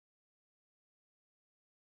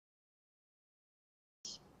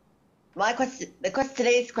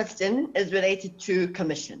Today's question is related to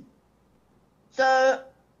commission. So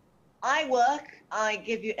I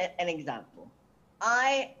give you an example.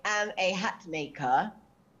 I am a hat maker,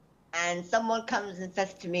 and someone comes and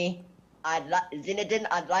says to me, Zinedine,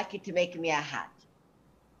 I'd like you to make me a hat.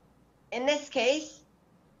 In this case,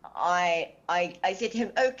 I say to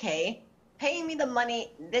him, okay, pay me the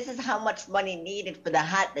money. This is how much money needed for the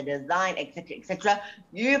hat, the design, etc., etc.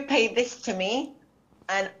 You pay this to me,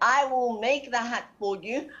 and I will make the hat for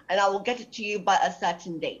you, and I will get it to you by a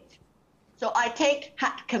certain date. So I take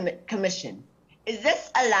hat commission. Is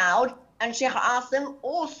this allowed? And Sheikh Asim,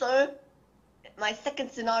 also, my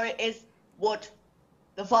second scenario is what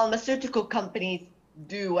the pharmaceutical companies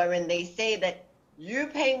do, wherein they say that you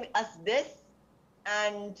pay us this,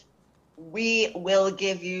 and we will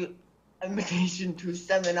give you invitation to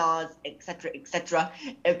seminars, etc., etc.,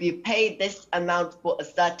 if you pay this amount for a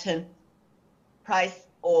certain price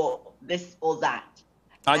or this or that.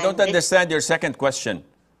 I don't understand your second question.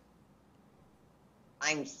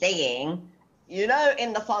 I'm saying, you know,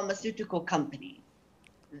 in the pharmaceutical companies,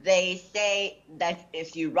 they say that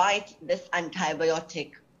if you write this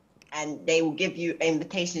antibiotic, and they will give you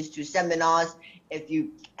invitations to seminars,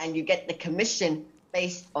 you get the commission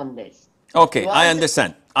based on this. Okay, I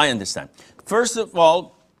understand. First of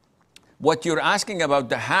all, what you're asking about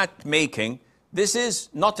the hat making, this is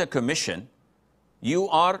not a commission. You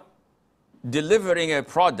are delivering a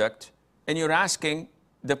product, and you're asking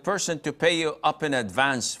the person to pay you up in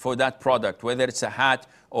advance for that product, whether it's a hat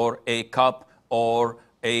or a cup or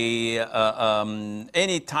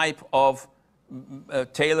any type of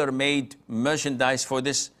tailor-made merchandise for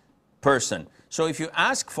this person. So if you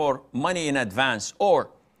ask for money in advance,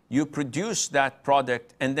 or you produce that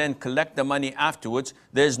product and then collect the money afterwards,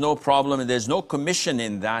 there's no problem and there's no commission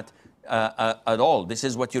in that at all. This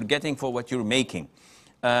is what you're getting for what you're making.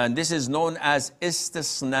 This is known as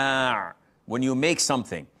istisna', when you make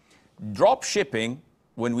something. Drop shipping,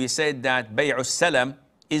 when we said that bay'u salam,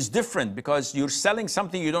 is different because you're selling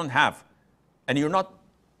something you don't have and you're not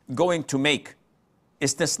going to make.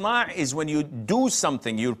 Istisna' is when you do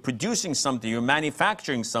something, you're producing something, you're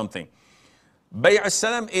manufacturing something. Bay'u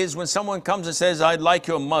salam is when someone comes and says, I'd like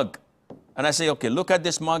your mug. And I say, okay, look at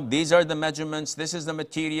this mug. These are the measurements. This is the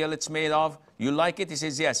material it's made of. You like it? He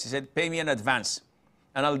says, yes. He said, pay me in advance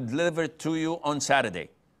and I'll deliver it to you on Saturday.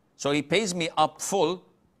 So he pays me up full,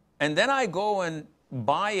 and then I go and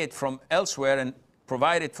buy it from elsewhere and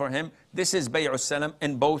provide it for him. This is bay'u salam,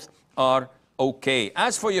 and both are okay.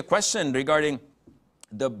 As for your question regarding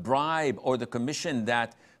the bribe or the commission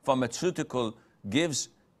that pharmaceutical gives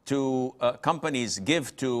to companies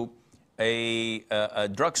give to a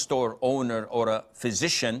drugstore owner or a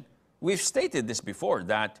physician, we've stated this before,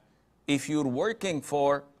 that if you're working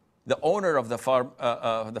for the owner of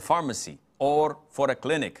the pharmacy or for a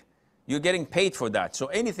clinic, you're getting paid for that. So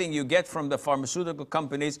anything you get from the pharmaceutical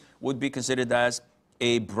companies would be considered as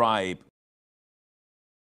a bribe.